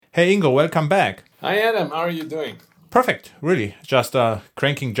Hey Ingo, welcome back. Hi Adam, how are you doing? Perfect, really. Just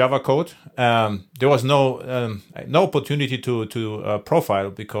cranking Java code. There was no opportunity to profile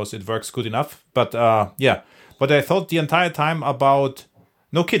because it works good enough. But yeah, but I thought the entire time about,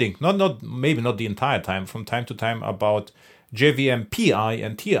 no kidding, not maybe not the entire time, from time to time about JVM PI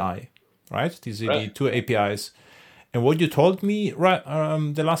and TI, right? These are the Right. two APIs. And what you told me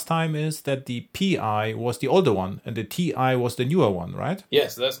the last time is that the PI was the older one and the TI was the newer one, right?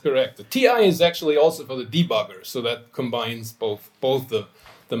 Yes, that's correct. The TI is actually also for the debugger, so that combines both the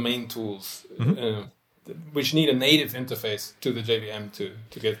main tools, which need a native interface to the JVM to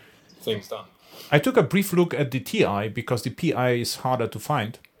get things done. I took a brief look at the TI because the PI is harder to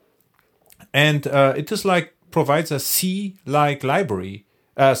find. And it is like provides a C-like library,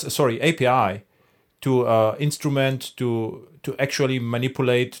 API to instrument to actually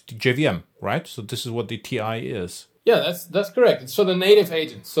manipulate the JVM, right? So this is what the TI is. Yeah, that's correct. It's for the native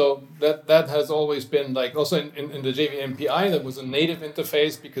agent. So that has always been like also in the JVM PI, that was a native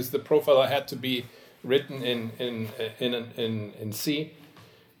interface because the profiler had to be written in C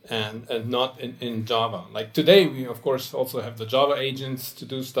and not in Java. Like today, we of course also have the Java agents to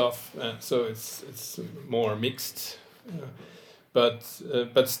do stuff, so it's more mixed. But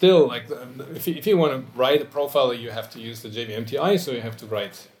still, like if you want to write a profiler, you have to use the JVM TI, so you have to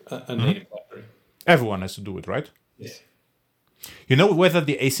write a native library. Everyone has to do it, right? Yes. You know whether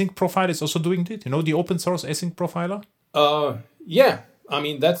the async profile is also doing it? You know the open source async profiler? Yeah. I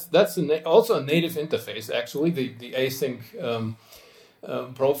mean that's also a native interface. Actually, the async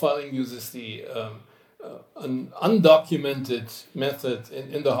profiling uses an undocumented method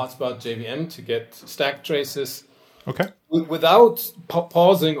in the hotspot JVM to get stack traces. Okay. Without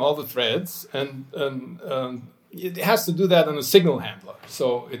pausing all the threads, and it has to do that on a signal handler.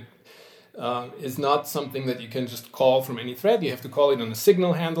 So it is not something that you can just call from any thread. You have to call it on a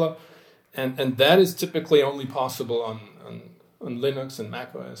signal handler, and that is typically only possible on Linux and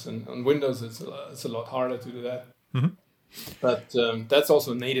Mac OS. And on Windows, it's a lot harder to do that. Mm-hmm. But that's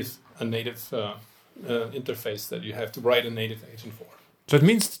also a native interface that you have to write a native agent for. So it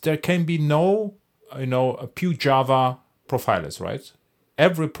means there can be no, a pure Java profilers, right?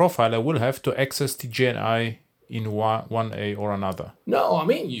 Every profiler will have to access the JNI in one A or another. No, I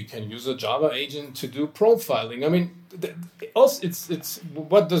mean you can use a Java agent to do profiling. I mean, also it's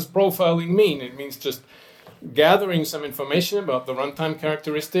what does profiling mean? It means just gathering some information about the runtime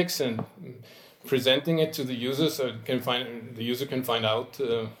characteristics and presenting it to the user, so the user can find out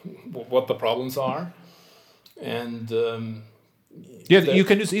what the problems are, and you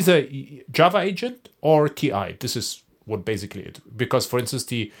can use either Java agent or TI. This is what basically it. Because for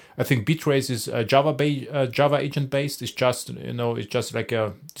instance, I think Bitrace is Java agent based. It's just it's just like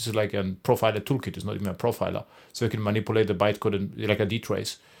this is like a profiler toolkit. It's not even a profiler, so you can manipulate the bytecode like a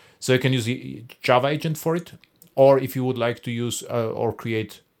dtrace. So you can use the Java agent for it, or if you would like to use or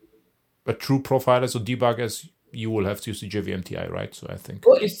create a true profiler, so debuggers, you will have to use the JVM TI, right? So I think.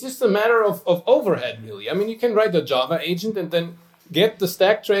 Well, it's just a matter of overhead, really. I mean, you can write a Java agent and then get the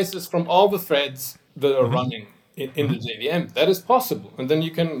stack traces from all the threads that are running in the JVM. That is possible. And then you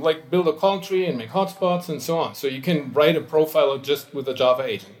can like build a call tree and make hotspots and so on. So you can write a profiler just with a Java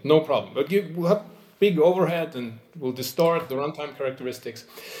agent, no problem. But you will have big overhead and will distort the runtime characteristics.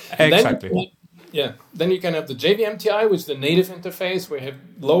 And exactly. Then you can have the JVM TI, which is the native interface where you have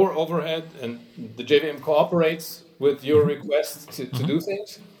lower overhead and the JVM cooperates with your request to do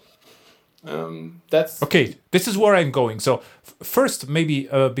things. That's okay. This is where I'm going. So first, maybe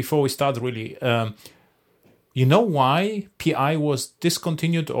before we start, really, you know why PI was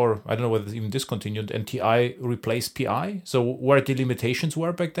discontinued, or I don't know whether it's even discontinued, and TI replaced PI? So where the limitations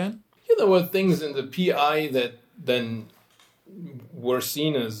were back then? Yeah, there were things in the PI that then were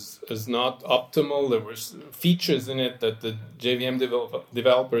seen as not optimal. There were features in it that the JVM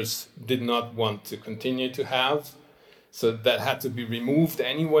developers did not want to continue to have, so that had to be removed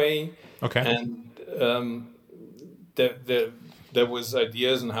anyway. Okay. And there was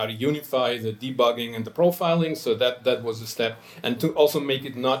ideas on how to unify the debugging and the profiling, so that was a step, and to also make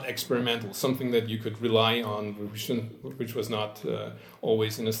it not experimental, something that you could rely on, which was not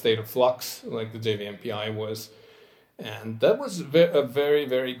always in a state of flux like the JVM PI was. And that was a very,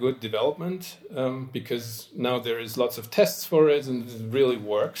 very good development because now there is lots of tests for it and it really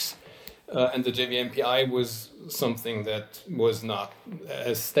works. And the JVM PI was something that was not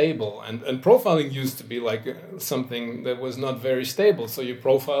as stable. And profiling used to be like something that was not very stable. So you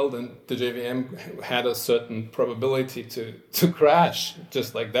profiled and the JVM had a certain probability to crash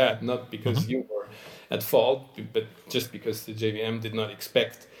just like that, not because you were at fault, but just because the JVM did not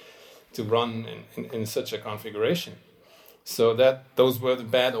expect to run in such a configuration. So those were the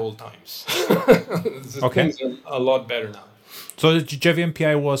bad old times. Okay. Things are a lot better now. So the JVM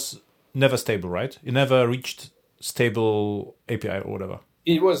PI was never stable, right? It never reached stable API or whatever.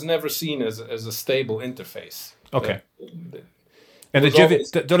 It was never seen as a stable interface. Okay. It And the was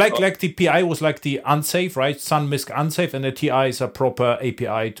JV, always- like the PI was like the unsafe, right? SunMISC unsafe, and the TI is a proper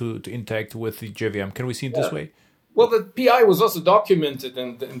API to interact with the JVM. Can we see it this way? Well, the PI was also documented,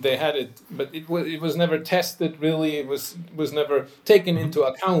 and they had it, but it was never tested. Really, it was never taken into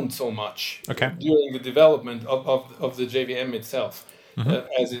account so much during the development of the JVM itself,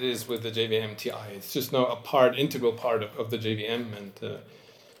 as it is with the JVM TI. It's just now integral part of the JVM, and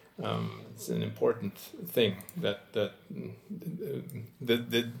it's an important thing that the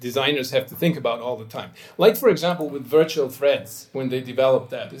designers have to think about all the time. Like, for example, with virtual threads, when they developed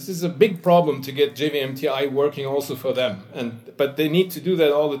that. This is a big problem to get JVM TI working also for them. But they need to do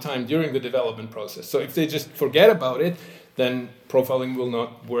that all the time during the development process. So if they just forget about it, then profiling will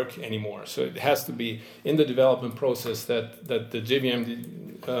not work anymore. So it has to be in the development process that the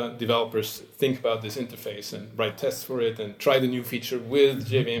JVM developers think about this interface and write tests for it and try the new feature with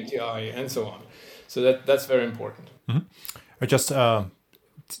JVM TI and so on. So that's very important. I just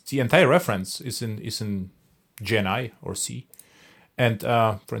the entire reference is in GNI or C, and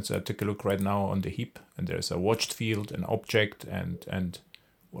for instance, I take a look right now on the heap, and there's a watched field, an object, and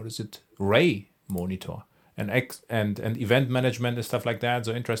what is it? Ray monitor, and event management and stuff like that.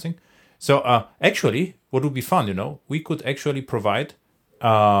 So interesting. So actually, what would be fun, we could actually provide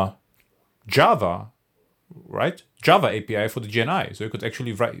Java, right? Java API for the GNI. So you could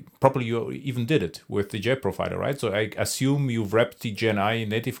actually write properly. You even did it with the JProfiler, right? So I assume you've wrapped the GNI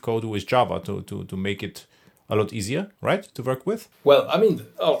native code with Java to make it a lot easier, right, to work with. Well, I mean,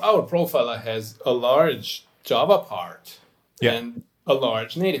 our profiler has a large Java part and a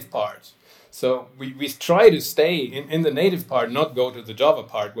large native part. So we try to stay in the native part, not go to the Java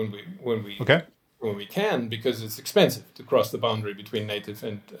part when we can, because it's expensive to cross the boundary between native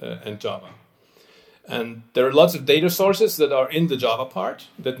and Java. And there are lots of data sources that are in the Java part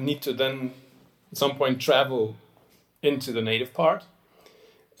that need to then at some point travel into the native part.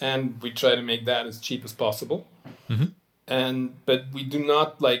 And we try to make that as cheap as possible. But we do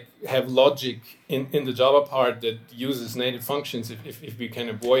not have logic in the Java part that uses native functions if we can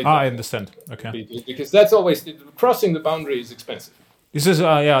avoid that. I understand. Okay. Because that's always, crossing the boundary is expensive. This is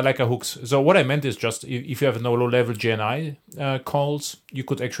like a hooks. So what I meant is just if you have no low-level GNI calls, you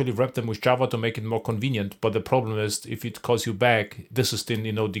could actually wrap them with Java to make it more convenient. But the problem is if it calls you back, this is then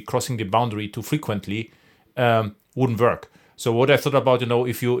the crossing the boundary too frequently wouldn't work. So what I thought about,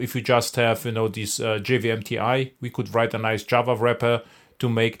 if you just have this JVM TI, we could write a nice Java wrapper to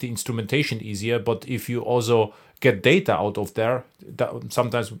make the instrumentation easier. But if you also get data out of there, that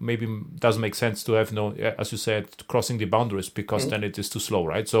sometimes maybe doesn't make sense to have as you said, crossing the boundaries, because then it is too slow,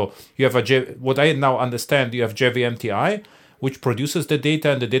 right? So you have what I now understand, you have JVM TI, which produces the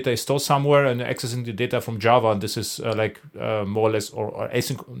data, and the data is stored somewhere, and accessing the data from Java. And this is more or less, or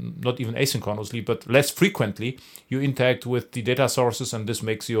not even asynchronously, but less frequently, you interact with the data sources, and this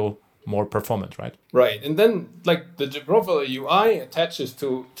makes you more performant, right? Right, and then the JProfiler UI attaches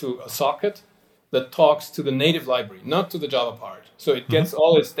to a socket that talks to the native library, not to the Java part. So it gets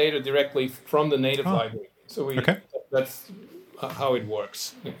all its data directly from the native library. So that's how it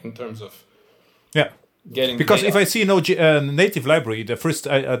works in terms of getting. Because if I see no native library, the first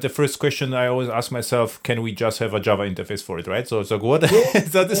question I always ask myself, can we just have a Java interface for it, right? So what?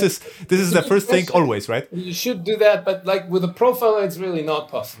 So this is the first thing always, right? You should do that, but with a profiler, it's really not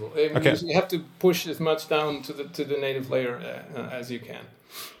possible. You have to push as much down to the native layer as you can.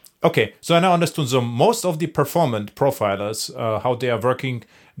 Okay, so I now understood. So most of the performant profilers, how they are working,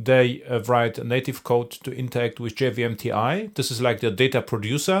 they write native code to interact with JVM TI. This is like the data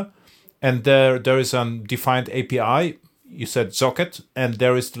producer, and there is a defined API. You said socket, and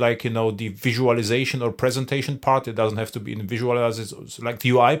there is the visualization or presentation part. It doesn't have to be in visualize. It's like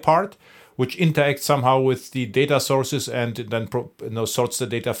the UI part, which interacts somehow with the data sources, and then sorts the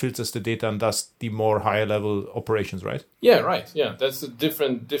data, filters the data, and does the more higher level operations, right? Yeah, right. Yeah, that's the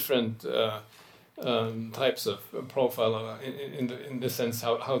different types of profiler in the sense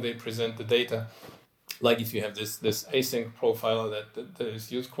how they present the data. Like if you have this async profiler that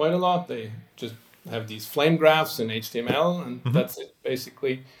is used quite a lot, they just have these flame graphs in HTML, and that's it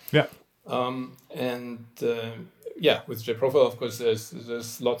basically. Yeah. With JProfiler, of course,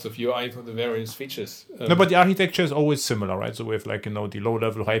 there's lots of UI for the various features. No, but the architecture is always similar, right? So we have the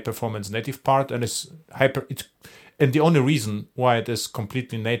low-level, high-performance native part, and and the only reason why it is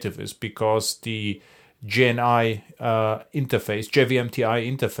completely native is because the GNI interface, JVM TI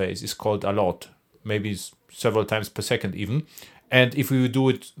interface, is called a lot. Maybe several times per second even. And if we do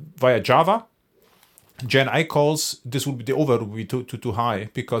it via Java, GNI calls, this would be the overhead would be too high,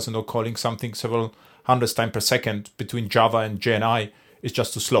 because calling something several hundreds times per second between Java and GNI is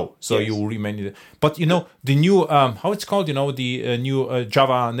just too slow. So you will remain. But the new how it's called, the new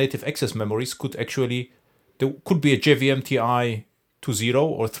Java native access memories could actually, there could be a JVM TI 2.0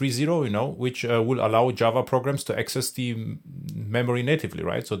 or 3.0, which will allow Java programs to access the memory natively,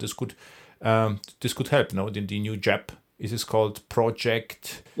 right? So this could help. The new JAP. It is called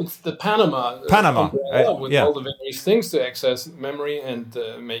Project. It's the Panama with all the various things to access memory and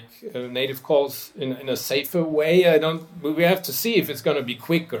make native calls in a safer way. We have to see if it's going to be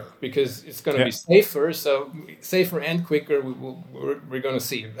quicker, because it's going to be safer. So safer and quicker, we're going to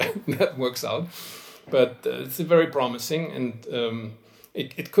see if that works out. But it's very promising, and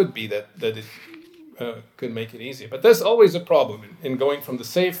it could be that it could make it easier. But there's always a problem in going from the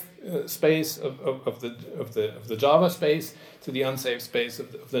safe space of the Java space to the unsafe space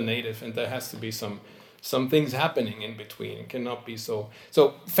of the native, and there has to be some things happening in between. It cannot be so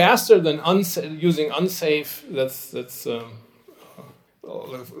faster than using unsafe. That's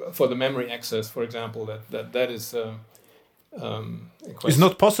for the memory access, for example. That is. It's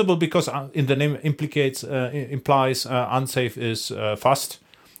not possible, because in the name implies unsafe is fast,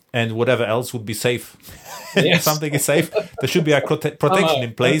 and whatever else would be safe. If something is safe, there should be a protection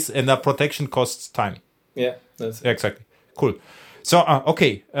in place, and that protection costs time. Yeah, that's it. Exactly. Cool. So,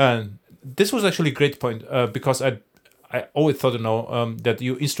 okay, this was actually a great point, because I always thought, that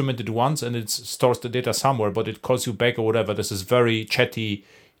you instrument it once and it stores the data somewhere, but it calls you back or whatever. This is very chatty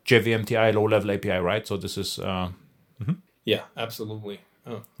JVM TI low-level API, right? So this is... Yeah, absolutely.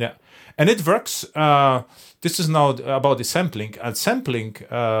 Oh. Yeah, and it works. This is now about the sampling. And sampling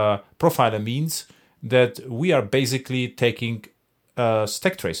profiler means that we are basically taking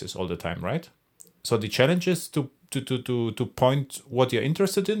stack traces all the time, right? So the challenge is to point what you're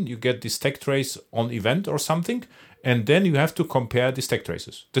interested in. You get the stack trace on event or something, and then you have to compare the stack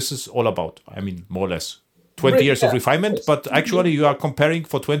traces. This is all about, more or less, 20 years of refinement, but actually you are comparing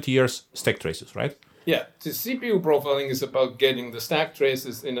for 20 years stack traces, right? Yeah, the CPU profiling is about getting the stack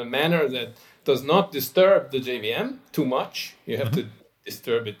traces in a manner that does not disturb the JVM too much. You have to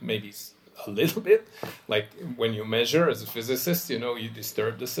disturb it maybe a little bit, like when you measure as a physicist, you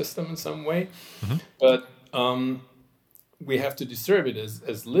disturb the system in some way. But we have to disturb it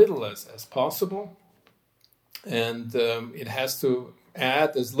as little as possible, and it has to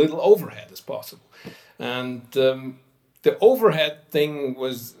add as little overhead as possible. And the overhead thing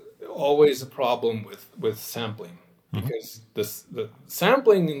was always a problem with sampling, because the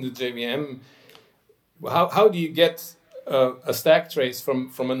sampling in the JVM, how do you get a stack trace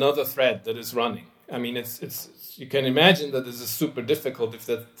from another thread that is running? It's you can imagine that this is super difficult if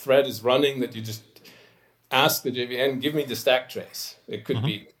that thread is running, that you just ask the JVM, give me the stack trace. It could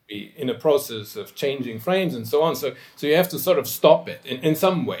be in a process of changing frames and so on. So you have to sort of stop it in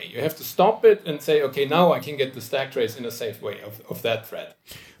some way. You have to stop it and say, okay, now I can get the stack trace in a safe way of that thread.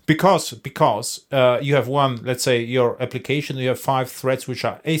 Because you have one, let's say your application, you have 5 threads which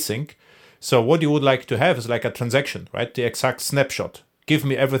are async. So what you would like to have is like a transaction, right? The exact snapshot. Give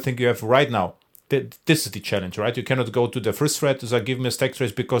me everything you have right now. This is the challenge, right? You cannot go to the first thread to say, give me a stack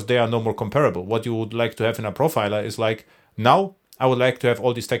trace, because they are no more comparable. What you would like to have in a profiler is like, now I would like to have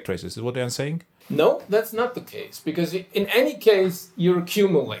all these stack traces. Is what I'm saying? No, that's not the case, because in any case you're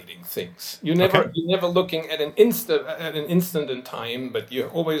accumulating things. You're never looking at an instant in time, but you're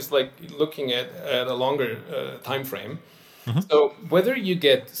always like looking at a longer time frame. So whether you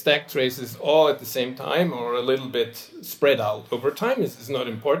get stack traces all at the same time or a little bit spread out over time is not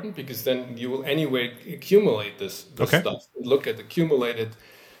important, because then you will anyway accumulate this stuff. Look at accumulated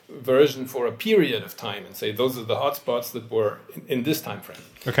version for a period of time and say those are the hotspots that were in this time frame.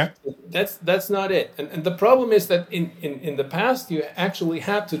 Okay, that's not it. And the problem is that in the past you actually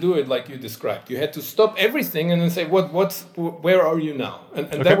had to do it like you described. You had to stop everything and then say where are you now?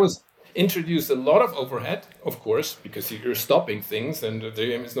 And that was introduced a lot of overhead, of course, because you're stopping things and the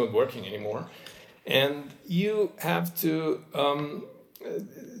JVM is not working anymore, and you have to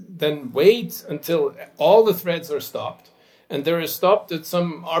then wait until all the threads are stopped. And they're stopped at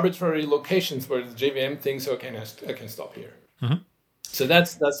some arbitrary locations where the JVM thinks, okay, I can stop here. So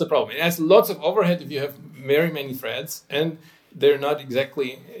that's the problem. It has lots of overhead if you have very many threads, and they're not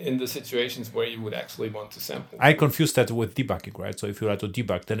exactly in the situations where you would actually want to sample. I confuse that with debugging, right? So if you are to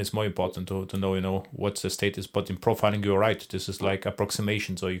debug, then it's more important to know, what's the status. But in profiling, you're right. This is like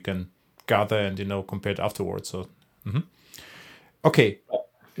approximation, so you can gather and compare it afterwards. So, okay.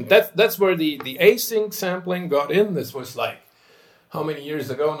 That's where the async sampling got in. This was like how many years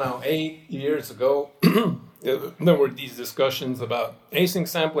ago now? 8 years ago, there were these discussions about async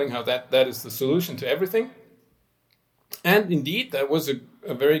sampling, how that is the solution to everything. And indeed, that was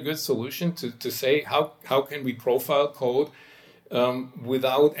a very good solution to say how can we profile code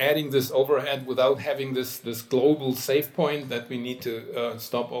without adding this overhead, without having this global save point that we need to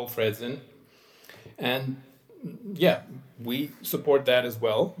stop all threads in. And yeah, we support that as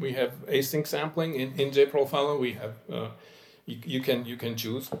well. We have async sampling in JProfiler. We have you can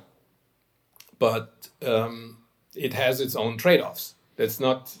choose, but it has its own trade-offs. That's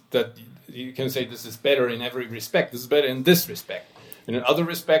not that you can say this is better in every respect. This is better in this respect, and in other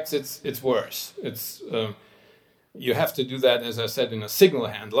respects, it's worse. It's you have to do that, as I said, in a signal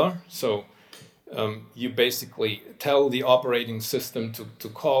handler. So you basically tell the operating system to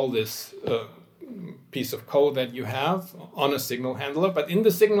call this piece of code that you have on a signal handler. But in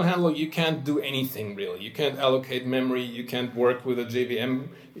the signal handler, you can't do anything really. You can't allocate memory. You can't work with a JVM.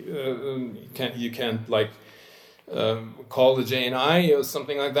 You can't like call the JNI or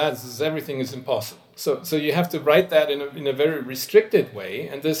something like that. Everything is impossible. So you have to write that in a very restricted way,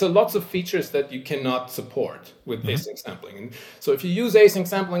 and there's lots of features that you cannot support with async sampling. And so if you use async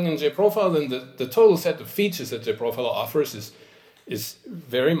sampling in JProfile, then the total set of features that JProfile offers is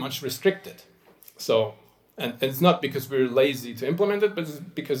very much restricted. So and it's not because we're lazy to implement it, but it's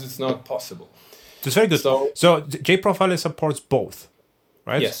because it's not possible. That's very good. So JProfile supports both,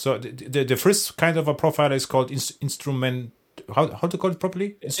 right? Yes. So the first kind of a profiler is called instrument. How to call it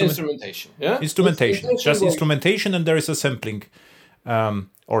properly? Instrumentation. Yeah. Instrumentation. Just instrumentation, and there is a sampling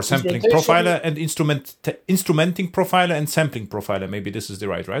or sampling profiler and instrumenting profiler and sampling profiler. Maybe this is the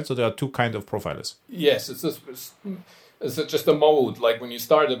right? So there are two kind of profilers. Yes, it's just a mode. Like when you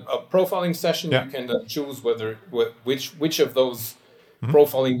start a profiling session, you can then choose which of those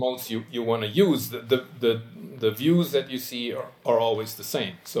profiling modes you want to use. The views that you see are always the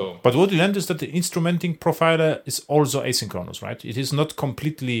same. So, but what you learned is that the instrumenting profiler is also asynchronous, right? It is not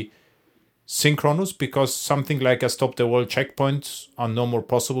completely synchronous because something like a stop the world checkpoints are no more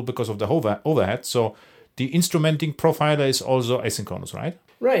possible because of the overhead. So the instrumenting profiler is also asynchronous, right?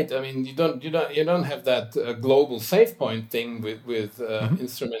 Right. I mean, you don't have that global save point thing with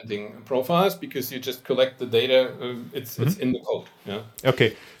instrumenting profiles because you just collect the data. It's in the code. Yeah.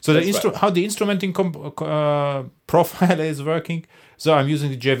 Okay. So how the instrumenting profiler is working. So I'm using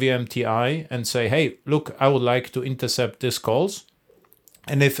the JVM TI and say, hey, look, I would like to intercept these calls,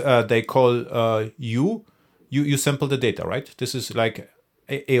 and if they call you sample the data, right? This is like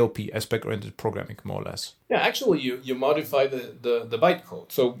AOP, aspect-oriented programming, more or less. Yeah, actually, you modify the bytecode.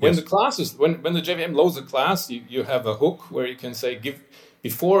 So when the class is when the JVM loads a class, you have a hook where you can say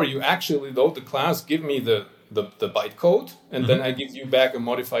before you actually load the class, give me the bytecode, and then I give you back a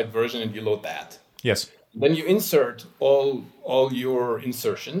modified version, and you load that. Yes. Then you insert all your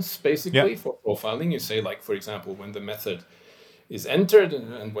insertions basically for profiling. You say, like, for example, when the method is entered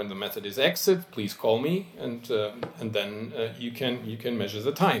and when the method is exit, please call me, and then you can measure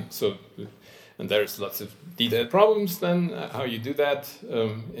the time. So, and there's lots of detailed problems then how you do that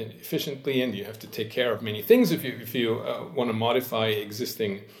efficiently, and you have to take care of many things if you want to modify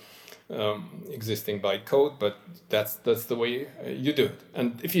existing bytecode. But that's the way you do it.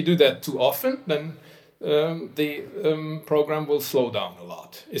 And if you do that too often, then the program will slow down a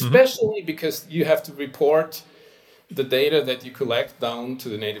lot, especially because you have to report the data that you collect down to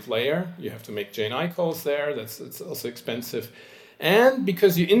the native layer. You have to make JNI calls there. It's also expensive. And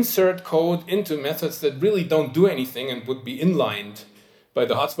because you insert code into methods that really don't do anything and would be inlined by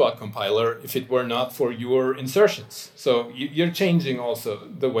the hotspot compiler if it were not for your insertions. So you're changing also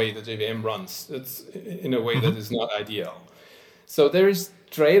the way the JVM runs. It's in a way that is not ideal. So there's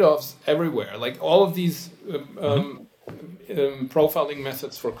trade-offs everywhere. Like all of these profiling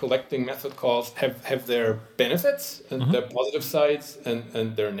methods for collecting method calls have their benefits and their positive sides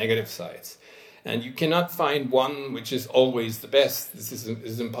and their negative sides. And you cannot find one which is always the best. This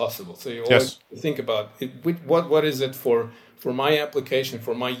is impossible. So you always think about it, what is it for my application,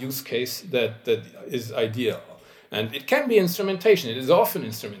 for my use case that is ideal. And it can be instrumentation. It is often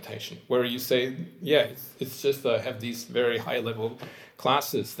instrumentation where you say, it's just I have these very high-level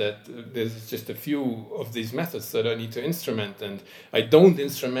classes that there's just a few of these methods that I need to instrument, and I don't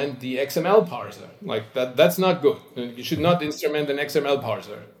instrument the XML parser. Like that's not good. You should not instrument an XML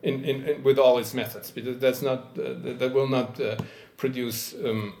parser in with all its methods, because that will not produce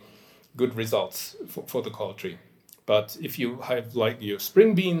good results for the call tree. But if you have like your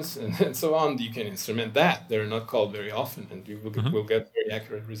Spring Beans and so on, you can instrument that. They're not called very often, and you will get very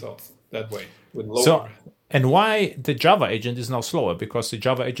accurate results that way with low overhead. And why the Java agent is now slower? Because the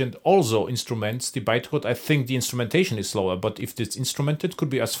Java agent also instruments the bytecode. I think the instrumentation is slower, but if it's instrumented, it could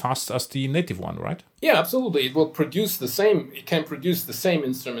be as fast as the native one, right? Yeah, absolutely. It will produce the same. It can produce the same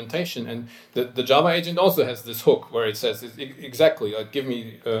instrumentation, and the Java agent also has this hook where it says exactly, give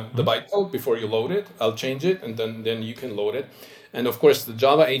me the bytecode before you load it. I'll change it, and then you can load it. And of course, the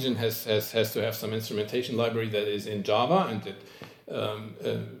Java agent has to have some instrumentation library that is in Java, and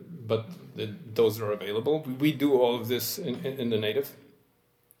but those are available. We do all of this in the native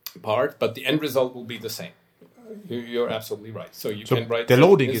part, but the end result will be the same. You're absolutely right. So can write the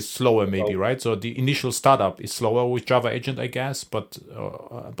loading is slower, maybe, right? So the initial startup is slower with Java agent, I guess, but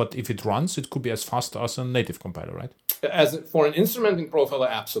if it runs, it could be as fast as a native compiler, right? For an instrumenting profiler,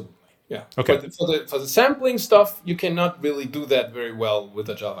 absolutely. Yeah. Okay. But for the sampling stuff, you cannot really do that very well with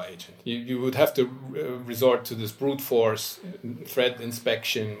a Java agent. You would have to resort to this brute force thread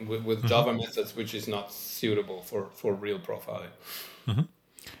inspection with Java methods, which is not suitable for real profiling. Mm-hmm.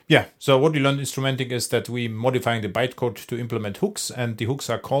 Yeah. So what we learned in instrumenting is that we modifying the bytecode to implement hooks, and the hooks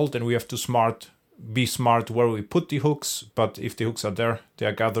are called, and we have to be smart where we put the hooks. But if the hooks are there, they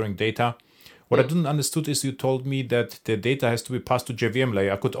are gathering data. What I didn't understood is you told me that the data has to be passed to JVM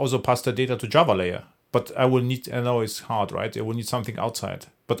layer. I could also pass the data to Java layer, but I know it's hard, right? I will need something outside.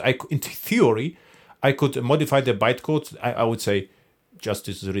 But in theory, I could modify the bytecode. I would say, just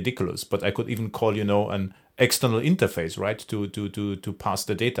this is ridiculous, but I could even call, an external interface, right? To pass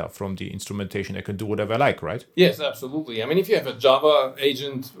the data from the instrumentation. I can do whatever I like, right? Yes, absolutely. I mean, if you have a Java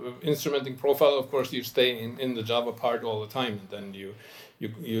agent instrumenting profile, of course, you stay in the Java part all the time, and then you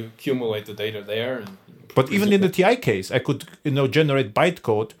accumulate the data there. But even in the TI case, I could generate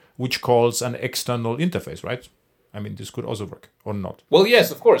bytecode which calls an external interface, right? I mean, this could also work or not. Well, yes,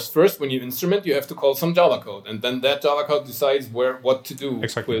 of course. First, when you instrument, you have to call some Java code, and then that Java code decides what to do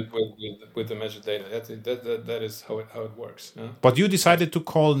exactly. with the measured data. That is how it works. Yeah? But you decided to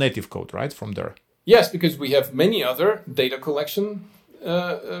call native code, right, from there? Yes, because we have many other data collection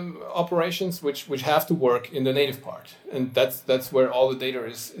operations which have to work in the native part, and that's where all the data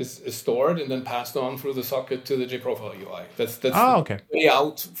is stored and then passed on through the socket to the JProfile UI. That's okay. The way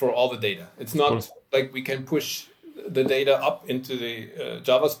out for all the data. It's not like we can push the data up into the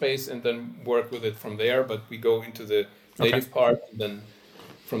Java space and then work with it from there, but we go into the native part, and then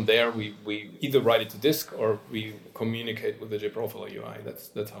from there we either write it to disk or we communicate with the JProfile UI.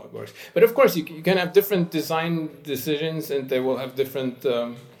 That's how it works. But of course, you can have different design decisions, and they will have different.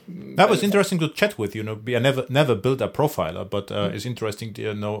 That was interesting to chat with. I never built a profiler, but it's interesting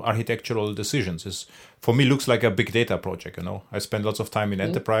to architectural decisions. For me, looks like a big data project. I spend lots of time in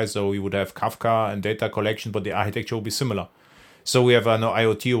enterprise, so we would have Kafka and data collection, but the architecture will be similar. So we have an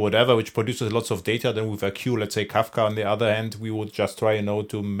IoT or whatever, which produces lots of data. Then with a queue, let's say Kafka on the other hand, we would just try,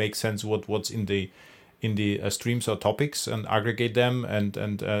 to make sense what's in the streams or topics and aggregate them. And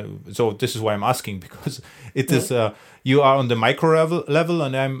so this is why I'm asking, because it is you are on the micro level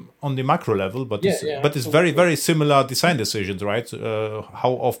and I'm on the macro level, but it's very, very similar design decisions, right?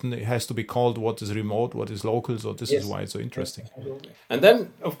 How often it has to be called, what is remote, what is local. So this is why it's so interesting. And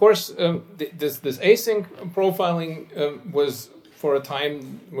then, of course, this async profiling was for a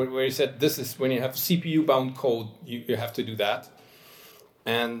time where you said this is when you have CPU bound code, you have to do that,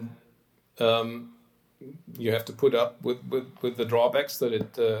 and you have to put up with the drawbacks that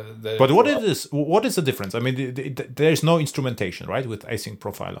it. But what is the difference? I mean, there is no instrumentation, right, with async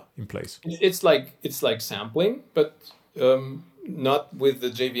profiler in place. It's like sampling, but not with the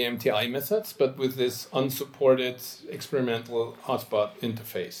JVM TI methods, but with this unsupported experimental hotspot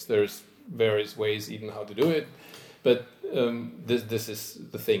interface. There's various ways even how to do it, but this is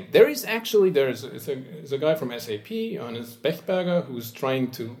the thing. There's a guy from SAP, Johannes Bechberger, who's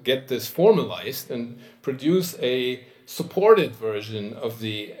trying to get this formalized and produce a supported version of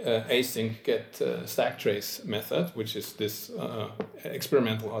the async get stack trace method, which is this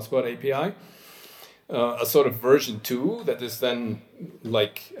experimental hotspot API. A sort of version 2 that is then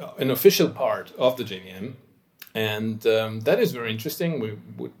like an official part of the JVM. And that is very interesting. We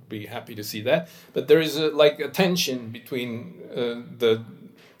would be happy to see that. But there is a tension between the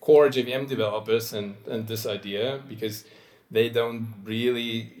core JVM developers and this idea, because they don't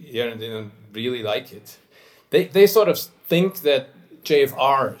really like it. They sort of think that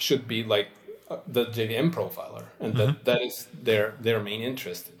JFR should be like the JVM profiler, and that is their main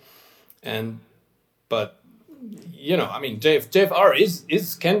interest. But I mean,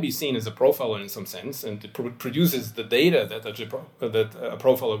 JFR can be seen as a profiler in some sense, and it produces the data that a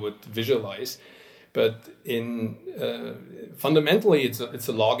profiler would visualize. But fundamentally, it's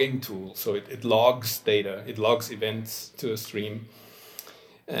a logging tool. So it logs data, it logs events to a stream.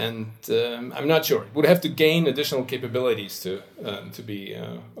 And I'm not sure. It would have to gain additional capabilities to be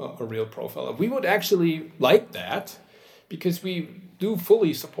a real profiler. We would actually like that because we do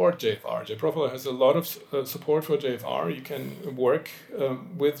fully support JFR. JProfiler has a lot of support for JFR. You can work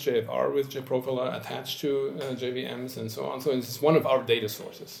with JFR, with JProfiler attached to JVMs and so on. So it's one of our data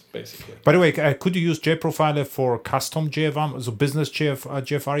sources, basically. By the way, could you use JProfiler for custom JVM, so business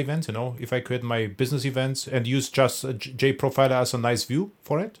JFR events? If I create my business events and use just JProfiler as a nice view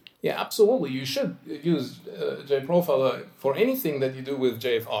for it? Yeah, absolutely. You should use JProfiler for anything that you do with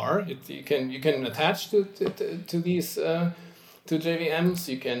JFR. You can attach to these to JVMs.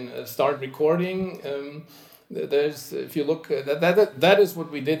 You can start recording. If you look, that is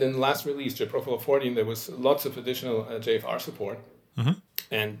what we did in the last release, JProfiler 14. There was lots of additional JFR support,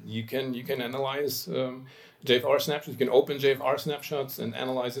 and you can analyze JFR snapshots. You can open JFR snapshots and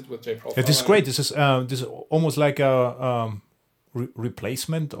analyze it with JProfiler. This is great. This is almost like a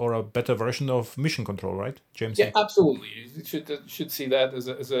replacement or a better version of mission control, right, James? Yeah, absolutely. You should see that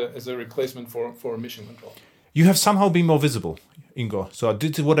as a replacement for mission control. You have somehow been more visible, Ingo. So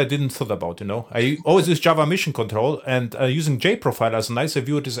this is what I didn't thought about. I always use Java mission control, and using JProfiler as a nicer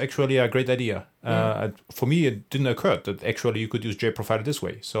view is actually a great idea. For me, it didn't occur that actually you could use JProfiler this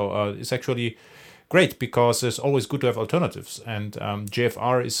way. So it's actually great because it's always good to have alternatives, and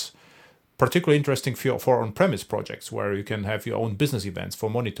JFR is particularly interesting for on-premise projects where you can have your own business events for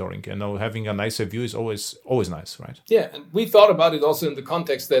monitoring. Having a nicer view is always nice, right? Yeah, and we thought about it also in the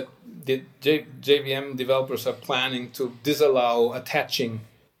context that the JVM developers are planning to disallow attaching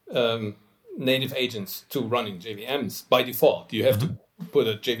native agents to running JVMs by default. You have to put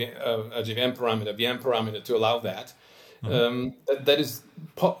a JVM parameter, VM parameter to allow that. That is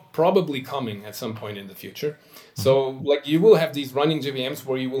probably coming at some point in the future. So, you will have these running JVMs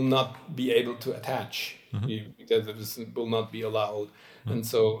where you will not be able to attach, because it will not be allowed. And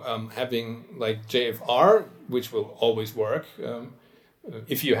so, having JFR, which will always work,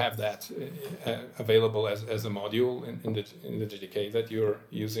 if you have that available as a module in the JDK that you're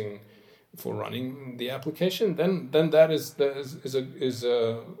using for running the application, then that is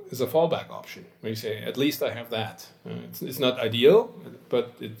a fallback option where you say, at least I have that. It's not ideal,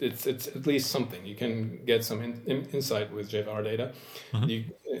 but it's at least something. You can get some insight with JFR data.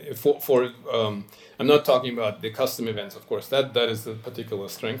 I'm not talking about the custom events, of course. That is the particular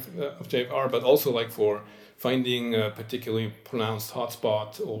strength of JFR, but also for finding a particularly pronounced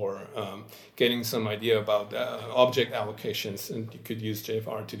hotspot or getting some idea about object allocations, and you could use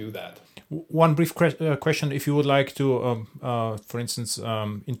JFR to do that. One brief question: if you would like to, for instance,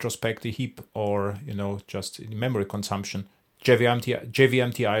 introspect the heap or just memory consumption,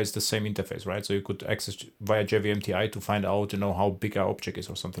 JVMTI is the same interface, right? So you could access via JVMTI to find out how big our object is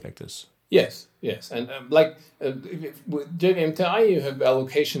or something like this. Yes, and with JVMTI you have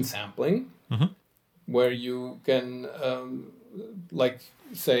allocation sampling, where you can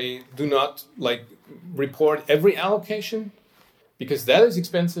say do not report every allocation, because that is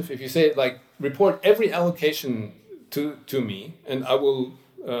expensive. If you say report every allocation to me, and I will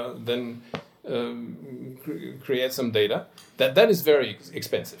then create some data, that is very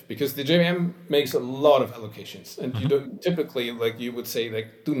expensive, because the JVM makes a lot of allocations, and you don't typically you would say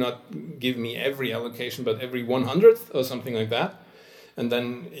do not give me every allocation but every 100th or something like that. And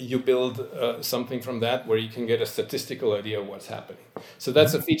then you build something from that where you can get a statistical idea of what's happening. So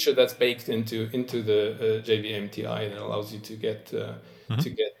that's a feature that's baked into the JVMTI that allows you to get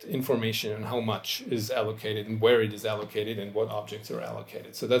information on how much is allocated and where it is allocated and what objects are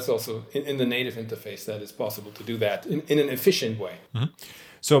allocated. So that's also in the native interface that it's possible to do that in an efficient way.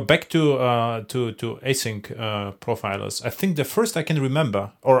 So back to async profilers. I think the first I can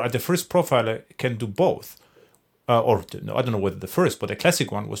remember, or the first profiler can do both. I don't know whether the first, but the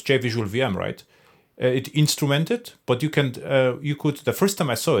classic one was JVisual VM, right? It instrumented, but you could, the first time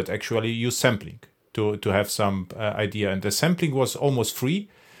I saw it, actually use sampling to have some idea. And the sampling was almost free,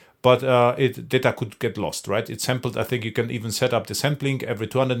 but data could get lost, right? It sampled, I think you can even set up the sampling every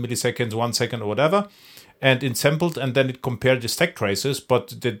 200 milliseconds, 1 second or whatever. And it sampled, and then it compared the stack traces,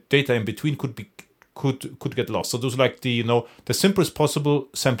 but the data in between could get lost. So those are the simplest possible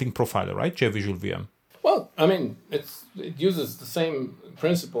sampling profiler, right? JVisual VM. Well, I mean, it uses the same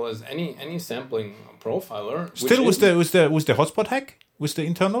principle as any sampling profiler. Still, was the hotspot hack? Was the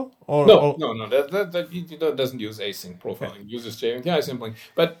internal? No. That doesn't use async profiling. It uses JVMTI sampling.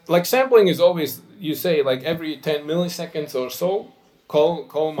 But sampling is always, you say every 10 milliseconds or so,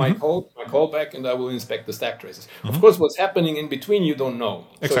 call my callback, and I will inspect the stack traces. Of course, what's happening in between you don't know.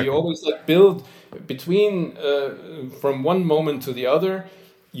 Exactly. So you always build between from one moment to the other.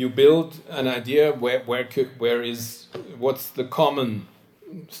 You build an idea what's the common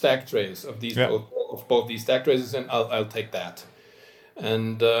stack trace of these both these stack traces, and I'll take that.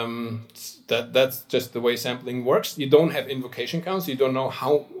 And that's just the way sampling works. You don't have invocation counts. You don't know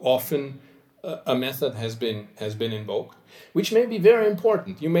how often a method has been invoked, which may be very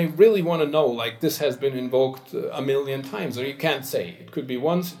important. You may really want to know, like, this has been invoked a million times, or you can't say. It could be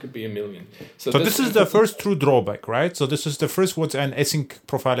once, it could be a million. So this is the first true drawback, right? So this is the first what an async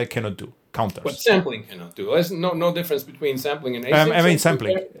profiler cannot do. Counters. What sampling cannot do. There's no difference between sampling and async. I mean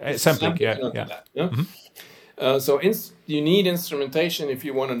sampling. Sampling, yeah. Mm-hmm. So you need instrumentation if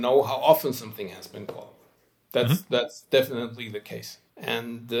you want to know how often something has been called. That's definitely the case.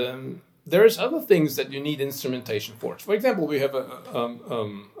 And there's other things that you need instrumentation for. For example, we have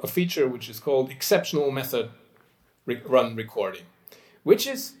a feature which is called exceptional method run recording, which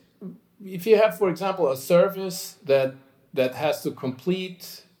is if you have, for example, a service that has to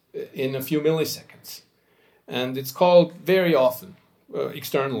complete in a few milliseconds, and it's called very often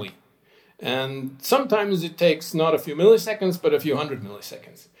externally. And sometimes it takes not a few milliseconds, but a few hundred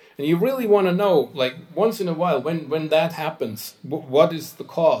milliseconds. And you really want to know, like, once in a while, when that happens, what is the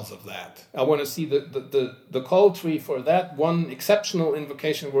cause of that? I want to see the call tree for that one exceptional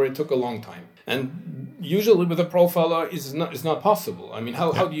invocation where it took a long time. And usually with a profiler, it's not possible. I mean,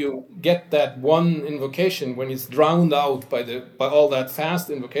 how do you get that one invocation when it's drowned out by all that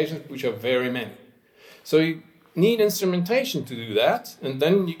fast invocations, which are very many? So you need instrumentation to do that, and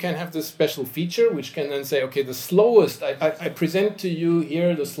then you can have this special feature which can then say, okay, the slowest, I present to you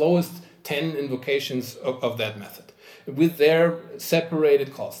here the slowest 10 invocations of that method with their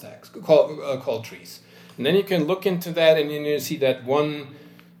separated call stacks, call trees. And then you can look into that, and then you see that one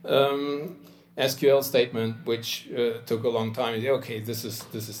SQL statement which took a long time. You say, okay, this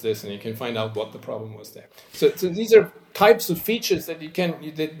is this, and you can find out what the problem was there. So these are types of features that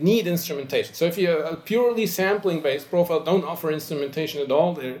that need instrumentation. So if you're a purely sampling-based profile, don't offer instrumentation at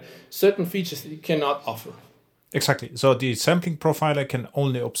all. There are certain features that you cannot offer. Exactly. So the sampling profiler can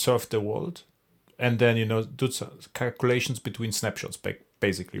only observe the world, and then do some calculations between snapshots,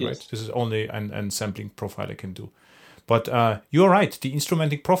 basically, right? This is only an sampling profiler can do. But you're right. The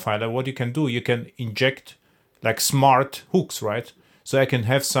instrumenting profiler, what you can do, you can inject like smart hooks, right? So I can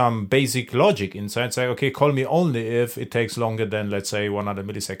have some basic logic inside. Say, okay, call me only if it takes longer than, let's say, 100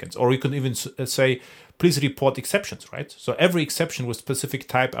 milliseconds. Or you can even say, please report exceptions, right? So every exception with specific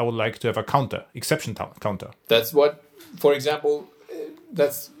type, I would like to have a exception counter. That's what, for example,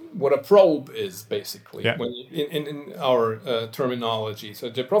 that's what a probe is, basically, when in our terminology. So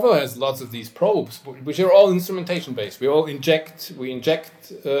the profiler has lots of these probes, which are all instrumentation based. We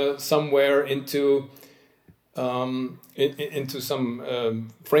inject somewhere into some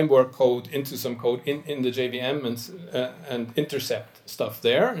framework code, into some code in the JVM, and intercept stuff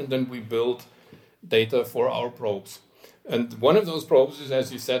there, and then we build data for our probes. And one of those probes is,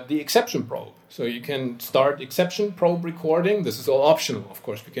 as you said, the exception probe. So you can start exception probe recording. This is all optional, of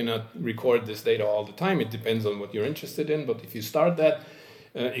course. We cannot record this data all the time. It depends on what you're interested in. But if you start that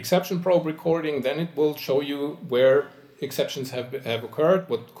exception probe recording, then it will show you where exceptions have occurred,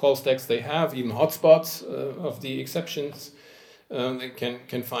 what call stacks they have, even hotspots of the exceptions. They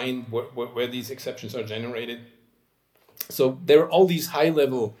can find where these exceptions are generated. So there are all these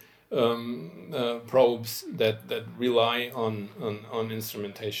high-level probes that rely on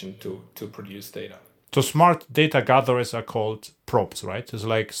instrumentation to produce data. So smart data gatherers are called probes, right? It's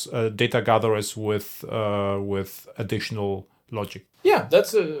like data gatherers with additional logic. Yeah,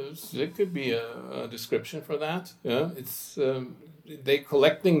 it could be a description for that. Yeah, it's they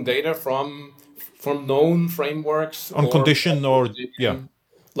collecting data from known frameworks on condition or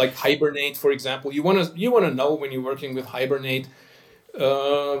like Hibernate, for example. You want to know when you're working with Hibernate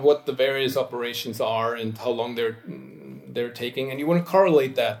what the various operations are and how long they're taking, and you want to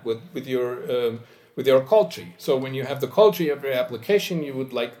correlate that with your call tree. So when you have the call tree of your application, you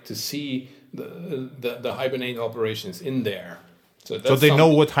would like to see the Hibernate operations in there. So they know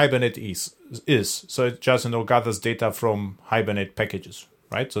what Hibernate is. So it just gathers data from Hibernate packages,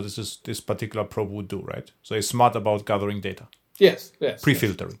 right? So this particular probe would do, right? So it's smart about gathering data. Yes.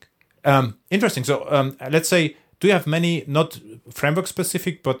 Pre-filtering. Yes. Interesting. So let's say, do you have many, not framework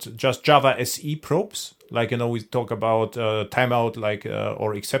specific, but just Java SE probes? Like, we talk about timeout, like,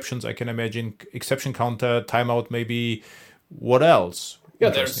 or exceptions, I can imagine, exception counter, timeout, maybe. What else? Yeah,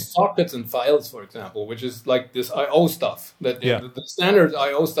 there's sockets and files, for example, which is like this I/O stuff. The standard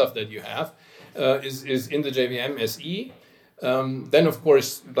I/O stuff that you have is in the JVM SE. Then, of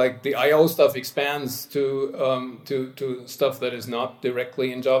course, like the I/O stuff expands to stuff that is not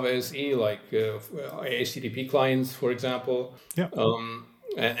directly in Java SE, like HTTP clients, for example,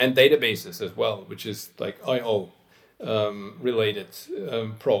 and databases as well, which is like I/O. related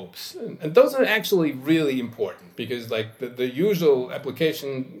probes, and those are actually really important because like the usual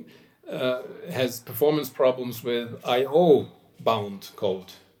application has performance problems with I/O bound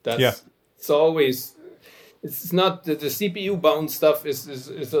code. It's always. It's not the CPU bound stuff is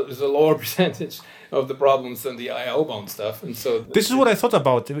a lower percentage of the problems than the I/O bound stuff, and so this is what I thought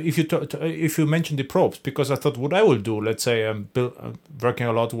about if you mentioned the probes, because I thought what I will do. Let's say I'm working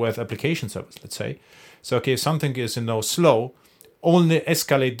a lot with application servers. Let's say, so okay, if something is slow, only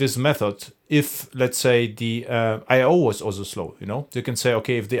escalate this method if let's say the I/O was also slow. You can say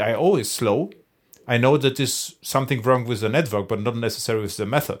okay, if the I/O is slow, I know that there's something wrong with the network, but not necessarily with the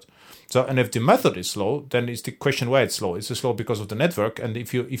method. So, and if the method is slow, then it's the question why it's slow. Is it slow because of the network? And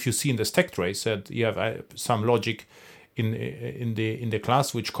if you see in the stack trace that you have some logic in the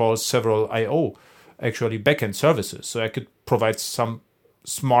class which calls several I/O actually backend services, so I could provide some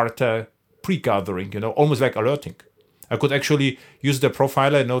smarter pre-gathering, almost like alerting. I could actually use the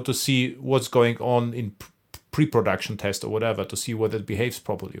profiler, to see what's going on in pre-production test or whatever to see whether it behaves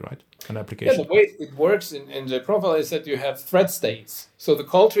properly, right? An application. Yeah, the way it works in the profile is that you have thread states. So the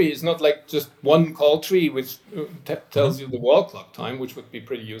call tree is not like just one call tree which tells you the wall clock time, which would be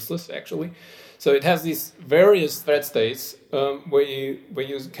pretty useless actually. So it has these various thread states where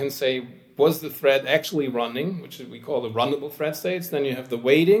you can say, was the thread actually running, which we call the runnable thread states. Then you have the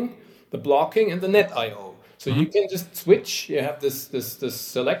waiting, the blocking, and the net I/O. So you can just switch. You have this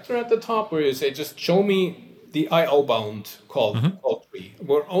selector at the top where you say, just show me the I/O bound call tree,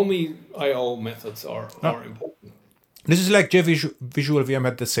 where only I/O methods are important. This is like JVisual VM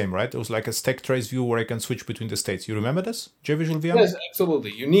had the same, right? It was like a stack trace view where I can switch between the states. You remember this? JVisual VM? Yes,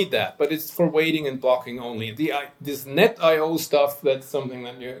 absolutely. You need that, but it's for waiting and blocking only. This net I/O stuff, that's something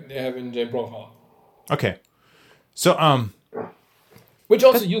that you have in JProfile. Okay. So, which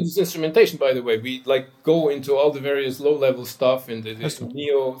also uses instrumentation, by the way. We go into all the various low-level stuff in the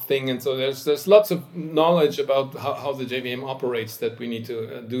Neo thing, and so there's lots of knowledge about how the JVM operates that we need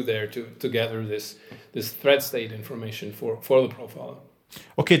to do there to gather this thread state information for the profiler.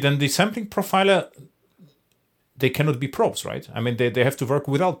 Okay, then the sampling profiler, they cannot be probes, right? I mean, they have to work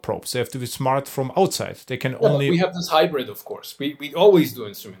without probes. They have to be smart from outside. They can only... We have this hybrid, of course. We always do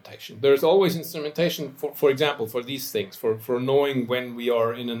instrumentation. There's always instrumentation, for example, for these things, for knowing when we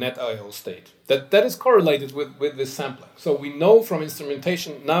are in a net I/O state. That is correlated with this sampling. So we know from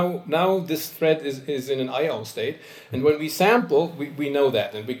instrumentation, now this thread is in an I/O state. And when we sample, we know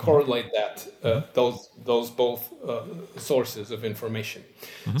that, and we correlate that, those both sources of information.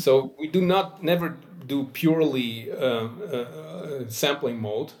 So we do never do purely sampling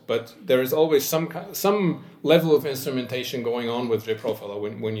mode, but there is always some level of instrumentation going on with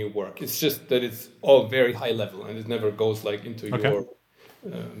JProfiler when you work. It's just that it's all very high level and it never goes into your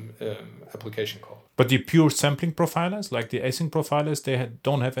application call. But the pure sampling profilers, like the async profilers, they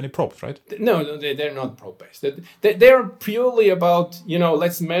don't have any probes, right? No, they're not probe-based. They're purely about,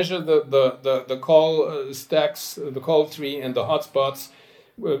 let's measure the call stacks, the call tree, and the hotspots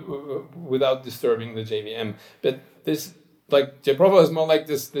without disturbing the JVM. But this, JProfiler is more like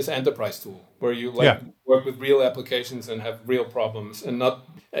this enterprise tool where you work with real applications and have real problems, and not.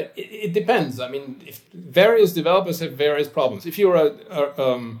 It depends. I mean, if various developers have various problems. If you're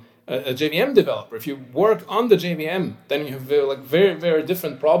a JVM developer, if you work on the JVM, then you have very, very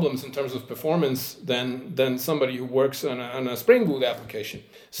different problems in terms of performance than somebody who works on a Spring Boot application.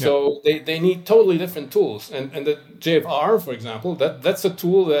 So they need totally different tools. And the JFR, for example, that's a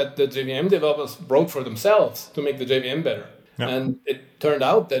tool that the JVM developers wrote for themselves to make the JVM better. Yeah. And it turned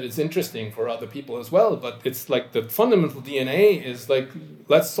out that it's interesting for other people as well, but it's the fundamental DNA is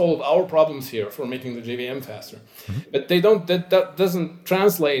let's solve our problems here for making the JVM faster. But that doesn't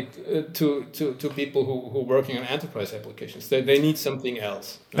translate to people who are working on enterprise applications. They need something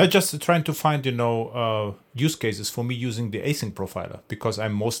else. I'm just trying to find use cases for me using the async profiler, because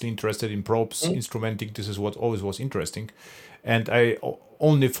I'm mostly interested in probes, instrumenting. This is what always was interesting. And I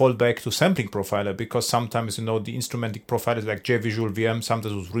only fall back to sampling profiler because sometimes, the instrumenting profilers like JVisual VM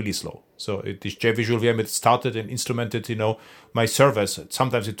sometimes was really slow. So this JVisual VM, it started and instrumented, my servers.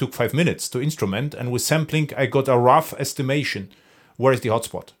 Sometimes it took 5 minutes to instrument. And with sampling, I got a rough estimation. Where is the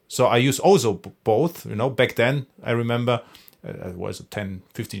hotspot? So I use also both, back then, I remember, it was 10,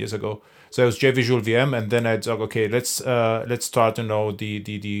 15 years ago. So it was JVisual VM, and then I thought, okay, let's start,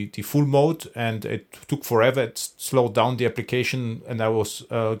 the full mode, and it took forever. It slowed down the application, and I was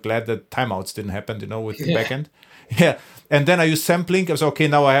glad that timeouts didn't happen, with the backend. Yeah, and then I used sampling. I was okay.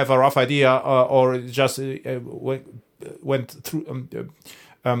 Now I have a rough idea, or just went through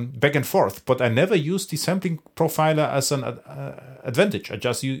back and forth. But I never used the sampling profiler as an advantage. I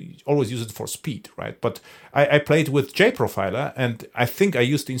just always use it for speed, right? But I played with JProfiler, and I think I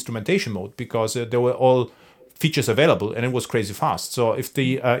used the instrumentation mode because there were all features available, and it was crazy fast. So if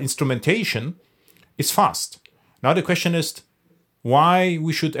the instrumentation is fast, now the question is why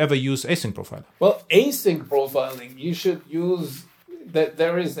we should ever use async profiler. Well, async profiling, you should use that.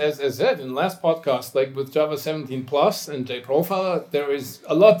 There is, as I said in the last podcast, like with Java 17 Plus and JProfiler, there is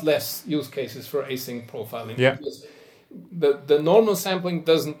a lot less use cases for async profiling. Yeah. Because the normal sampling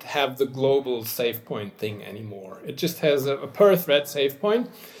doesn't have the global save point thing anymore. It just has a per thread save point.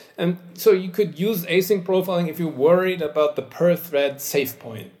 And so you could use async profiling if you're worried about the per thread save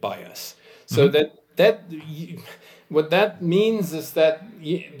point bias. So what that means is that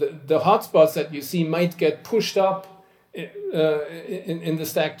the hotspots that you see might get pushed up in the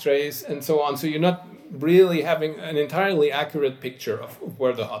stack trace and so on. So you're not really having an entirely accurate picture of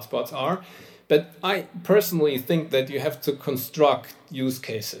where the hotspots are. But I personally think that you have to construct use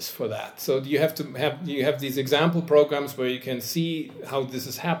cases for that. So you have these example programs where you can see how this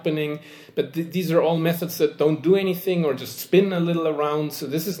is happening. But these are all methods that don't do anything or just spin a little around. So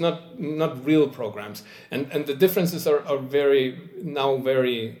this is not real programs. And the differences are very little.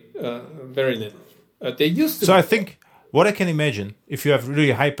 They used to. So I think what I can imagine, if you have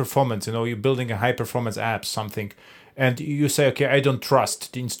really high performance, you're building a high performance app, something, and you say, okay, I don't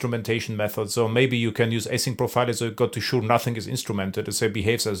trust the instrumentation method, so maybe you can use async profiler, so you got to sure nothing is instrumented, it say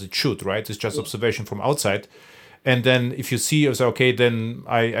behaves as it should, right? It's just observation from outside. And then if you see, you say, okay, then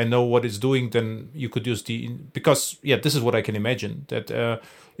I know what it's doing, then you could use because this is what I can imagine, that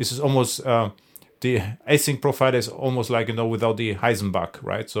this is almost, the async profiler is almost like, without the Heisenberg,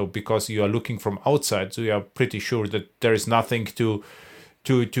 right? So because you are looking from outside, so you are pretty sure that there is nothing to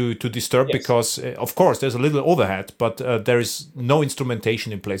disturb, yes. Because of course there's a little overhead, but there is no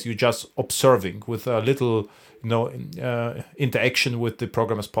instrumentation in place. You're just observing with a little interaction with the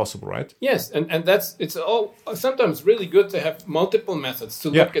program as possible, right? Yes, and it's all sometimes really good to have multiple methods to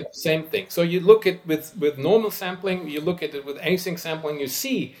look at the same thing. So you look at with normal sampling, you look at it with async sampling, you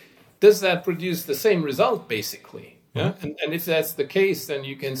see, does that produce the same result basically? Yeah, and if that's the case, then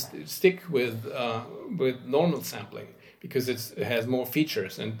you can stick with normal sampling, because it has more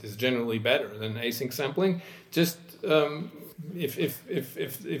features and is generally better than async sampling. Just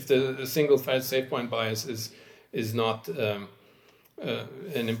if the single thread save point bias is not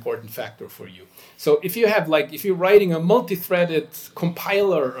an important factor for you. So if you're writing a multi-threaded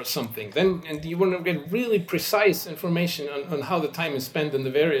compiler or something, and you want to get really precise information on how the time is spent in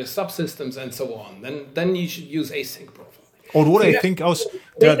the various subsystems and so on, then you should use async profiling. Or what I think also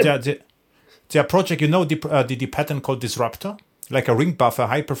their project, the pattern called Disruptor, like a ring buffer,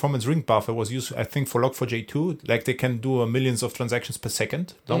 high performance ring buffer was used, I think, for Log4j2. Like they can do millions of transactions per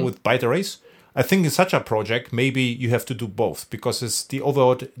second done with byte arrays. I think in such a project, maybe you have to do both, because it's the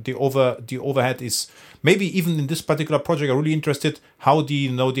overhead is maybe even in this particular project. I'm really interested how the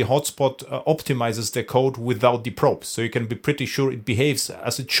hotspot optimizes the code without the probes, so you can be pretty sure it behaves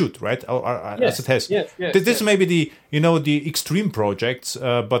as it should, right? Or as it has. Yes, this may be the extreme projects,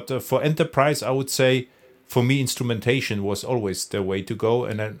 but for enterprise, I would say for me instrumentation was always the way to go,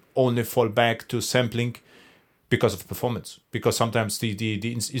 and then only fall back to sampling. Because of performance, because sometimes the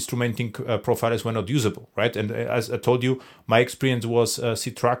instrumenting profilers were not usable, right? And as I told you, my experience was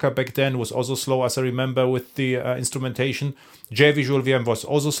C-Tracker back then was also slow, as I remember, with the instrumentation. JVisual VM was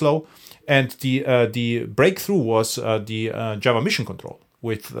also slow, and the breakthrough was the Java Mission Control.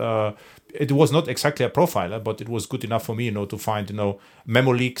 With it was not exactly a profiler, but it was good enough for me, to find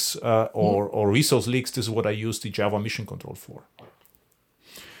memo leaks or resource leaks. This is what I used the Java Mission Control for.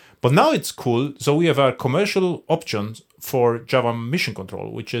 But now it's cool. So we have a commercial option for Java Mission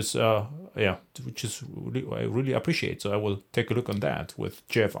Control, which is really, I really appreciate. So I will take a look on that with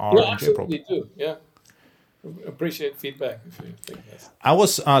JFR and JPro. Absolutely do. Yeah, appreciate feedback. If you think that. I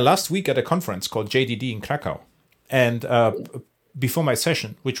was last week at a conference called JDD in Krakow, and before my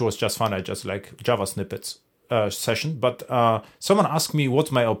session, which was just fun, I just like Java snippets session. But someone asked me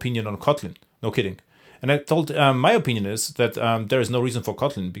what's my opinion on Kotlin. No kidding. And I told my opinion is that there is no reason for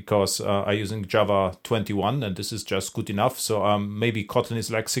Kotlin, because I'm using Java 21 and this is just good enough. So maybe Kotlin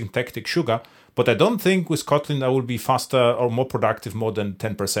is like syntactic sugar, but I don't think with Kotlin I will be faster or more productive more than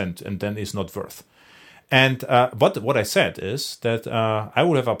 10%, and then it's not worth. And but what I said is that I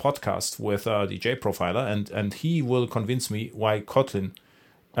will have a podcast with the JProfiler, and he will convince me why Kotlin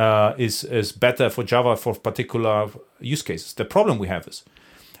is better for Java for particular use cases. The problem we have is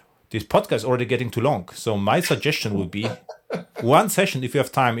this podcast is already getting too long. So my suggestion would be one session, if you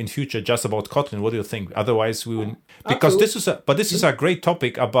have time in future, just about Kotlin. What do you think? Otherwise, we will, because this is a great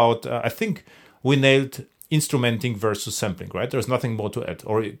topic about. I think we nailed instrumenting versus sampling, right? There's nothing more to add,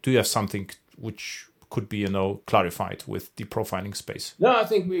 or do you have something which could be, clarified with the profiling space? No, I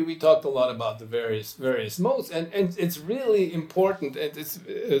think we talked a lot about the various modes, and it's really important,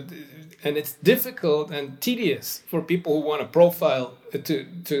 and it's difficult and tedious for people who want to profile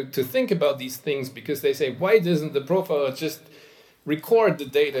to think about these things, because they say, why doesn't the profiler just record the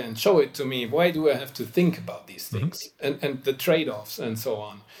data and show it to me? Why do I have to think about these things and the trade-offs and so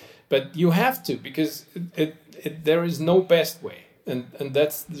on? But you have to, because there is no best way. And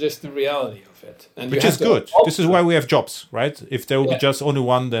that's just the reality of it. And which is good. This is why we have jobs, right? If there will be just only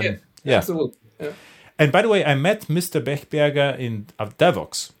one, then absolutely. Yeah. And by the way, I met Mr. Bechberger in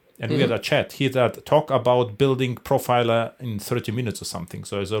Devox, and we had a chat. He had a talk about building profiler in 30 minutes or something.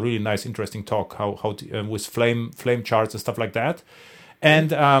 So it's a really nice, interesting talk how to, with flame charts and stuff like that.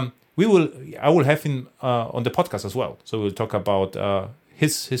 And I will have him on the podcast as well. So we'll talk about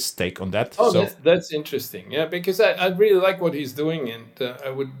his take on that. Oh, so that's interesting. Yeah, because I really like what he's doing, and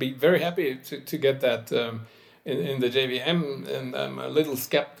I would be very happy to get that in the JVM. And I'm a little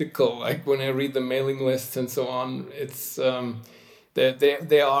skeptical, like when I read the mailing lists and so on. It's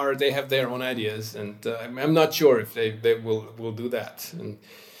they have their own ideas, and I'm not sure if they will do that. And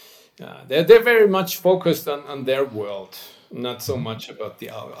they're very much focused on their world, not so much about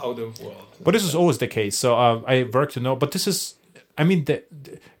the outer world. But this is always the case. So I work to know, but this is. I mean,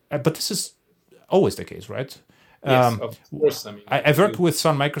 but this is always the case, right? Yes, of course. I mean, I worked with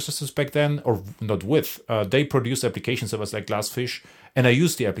Sun Microsystems back then, or not with. They produced application servers like Glassfish, and I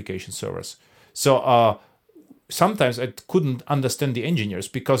used the application servers. So sometimes I couldn't understand the engineers,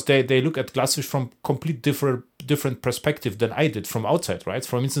 because they look at Glassfish from complete different perspective than I did from outside, right?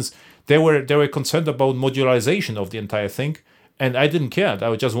 For instance, they were concerned about modularization of the entire thing. And I didn't care.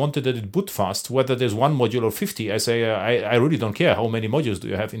 I just wanted that it boot fast. Whether there's one module or 50, I say I really don't care how many modules do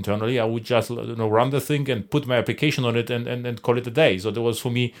you have internally. I would just run the thing and put my application on it and call it a day. So there was for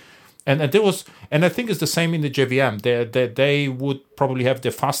me, and I think it's the same in the JVM. They would probably have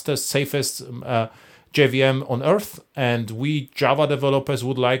the fastest, safest JVM on earth, and we Java developers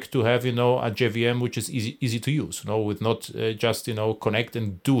would like to have a JVM which is easy to use. With not just connect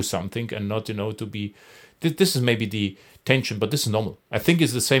and do something, and not to be. This is maybe the tension, but this is normal. I think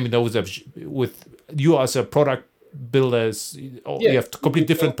it's the same with you as a product builder. You have a complete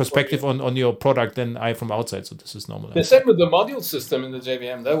different perspective on your product than I from outside, so this is normal. The same with the module system in the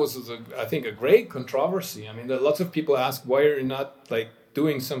JVM. That was, I think, a great controversy. I mean, lots of people ask, why are you not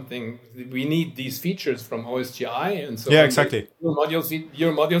doing something? We need these features from OSGI, and so exactly.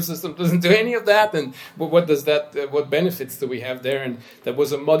 Your module system doesn't do any of that. And what does that? What benefits do we have there? And that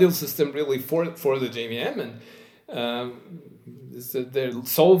was a module system really for the JVM, and they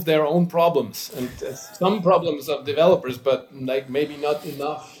solve their own problems and some problems of developers, but maybe not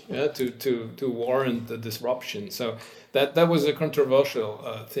enough to warrant the disruption. So that was a controversial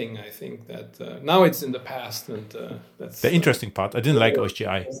thing. I think that now it's in the past, and that's the interesting part. I didn't like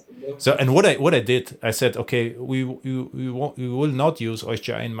OSGI. So, and what I did, I said, okay, we will not use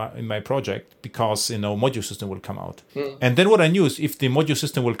OSGI in my project, because module system will come out. And then what I knew is, if the module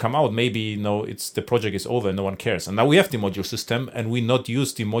system will come out, maybe the project is over, no one cares. And now we have the module system, and we not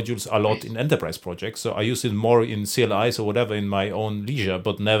use the modules a lot in enterprise projects. So I use it more in CLIs or whatever in my own leisure,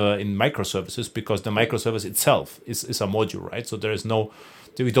 but never in microservices, because the microservice itself is a module, right? So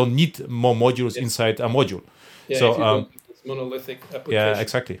we don't need more modules inside a module. Yeah, so it's monolithic application. Yeah,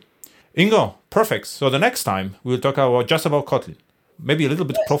 exactly. Ingo, perfect. So the next time we'll talk just about Kotlin. Maybe a little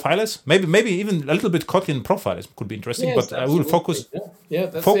bit profilers. Maybe even a little bit Kotlin profilers could be interesting. Yes, but I will focus. Yeah,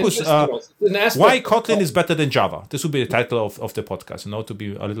 that's focus. Why Kotlin is is better than Java. This will be the title of the podcast. To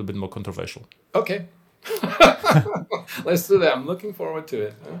be a little bit more controversial. Okay. Let's do that. I'm looking forward to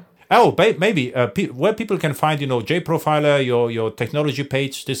it. Huh? Oh, maybe where people can find, JProfiler, your technology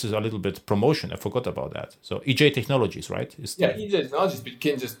page. This is a little bit promotion. I forgot about that. So EJ Technologies, right? EJ Technologies. But you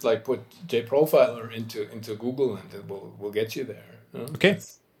can just put JProfiler into Google, and it will get you there. Okay.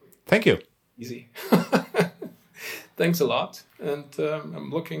 Thank you. Easy. Thanks a lot, and I'm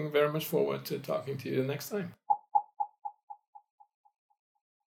looking very much forward to talking to you next time.